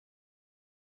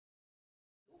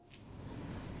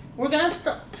We're going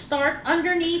to start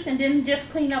underneath and then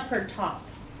just clean up her top.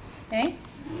 Okay?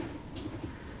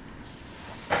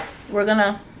 We're going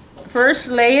to first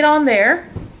lay it on there.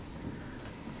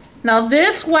 Now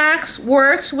this wax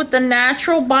works with the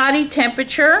natural body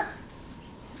temperature.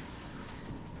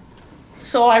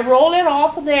 So I roll it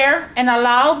off of there and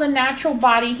allow the natural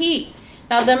body heat.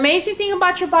 Now the amazing thing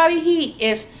about your body heat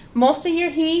is most of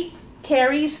your heat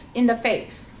carries in the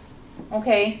face.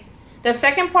 Okay? The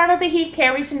second part of the heat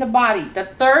carries in the body. The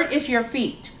third is your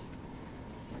feet.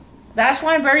 That's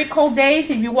why on very cold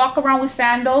days, if you walk around with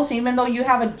sandals, even though you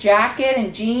have a jacket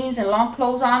and jeans and long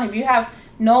clothes on, if you have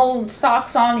no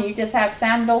socks on and you just have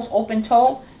sandals open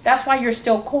toe, that's why you're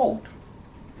still cold.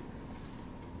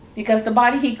 Because the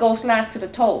body heat goes last to the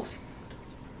toes.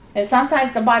 And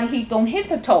sometimes the body heat don't hit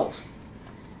the toes.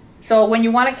 So when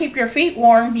you want to keep your feet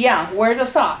warm, yeah, wear the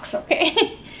socks,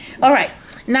 okay? All right,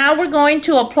 now we're going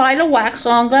to apply the wax.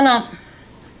 So I'm gonna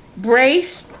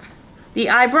brace the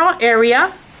eyebrow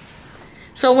area.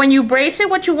 So when you brace it,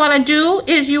 what you want to do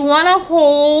is you want to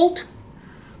hold,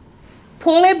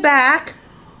 pull it back,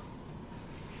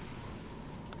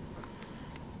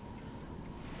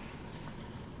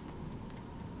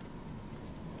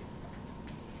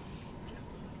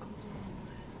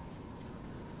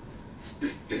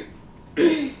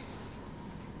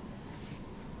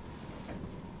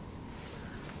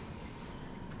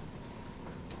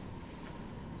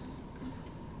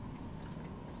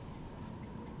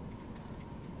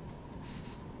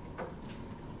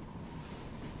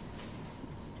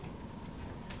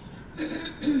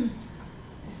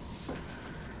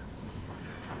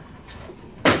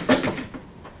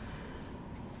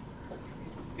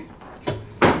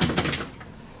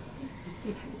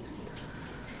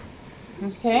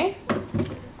 okay,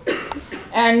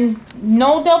 and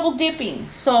no double dipping.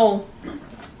 So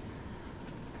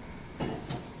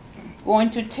going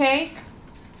to take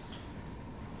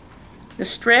the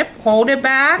strip, hold it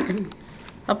back,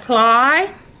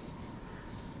 apply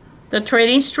the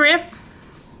trading strip,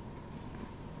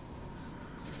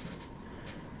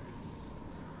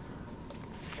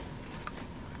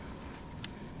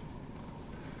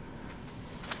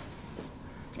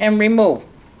 and remove,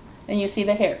 and you see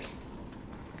the hairs.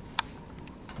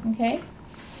 Okay,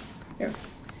 here,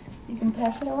 you can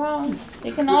pass it around.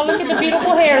 They can all look at the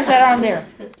beautiful hairs that are on there.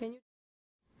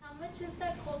 How much is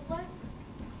that cold wax?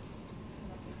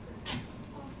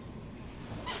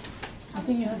 I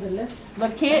think you have the list. The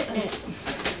kit.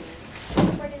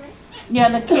 49?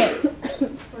 Yeah, the kit.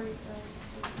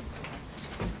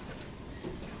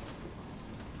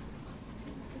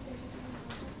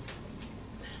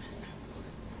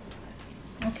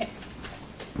 Okay.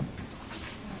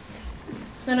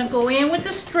 Gonna go in with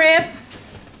the strip.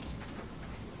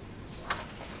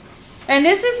 And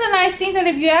this is a nice thing that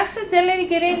if you accidentally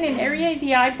get in an area of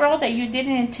the eyebrow that you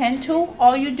didn't intend to,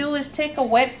 all you do is take a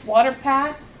wet water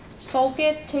pad, soak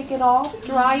it, take it off,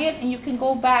 dry it, and you can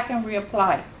go back and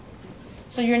reapply.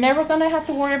 So you're never gonna have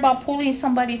to worry about pulling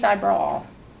somebody's eyebrow off.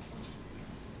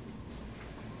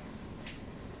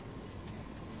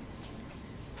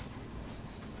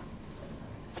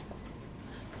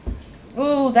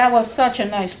 Ooh, that was such a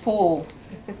nice pull.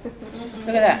 Look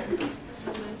at that.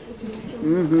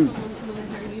 Mm-hmm.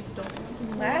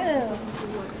 Wow.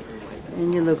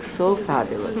 And you look so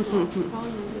fabulous.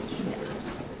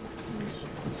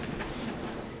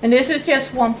 And this is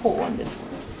just one pull on this one.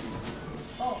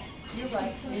 Oh, you're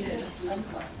right. It is. I'm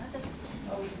sorry.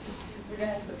 Oh, we're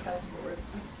gonna have to pass forward.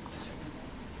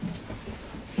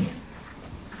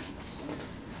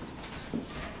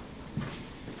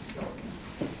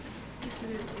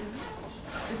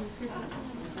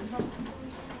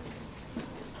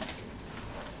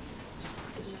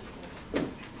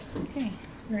 Okay,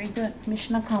 very good.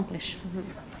 Mission accomplished.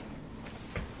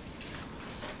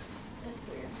 That's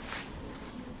weird.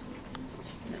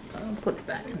 I'll put it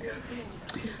back in there.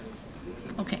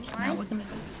 Okay, now we're gonna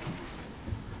go.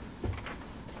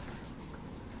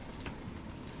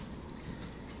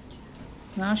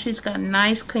 Now she's got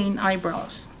nice clean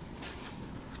eyebrows.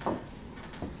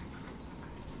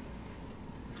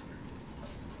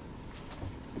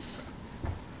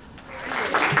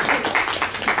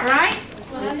 Right?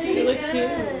 You look cute.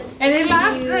 And it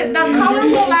lasts, the color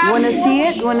will last. Wanna see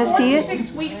it? Wanna see it?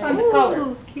 6 weeks on the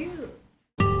color.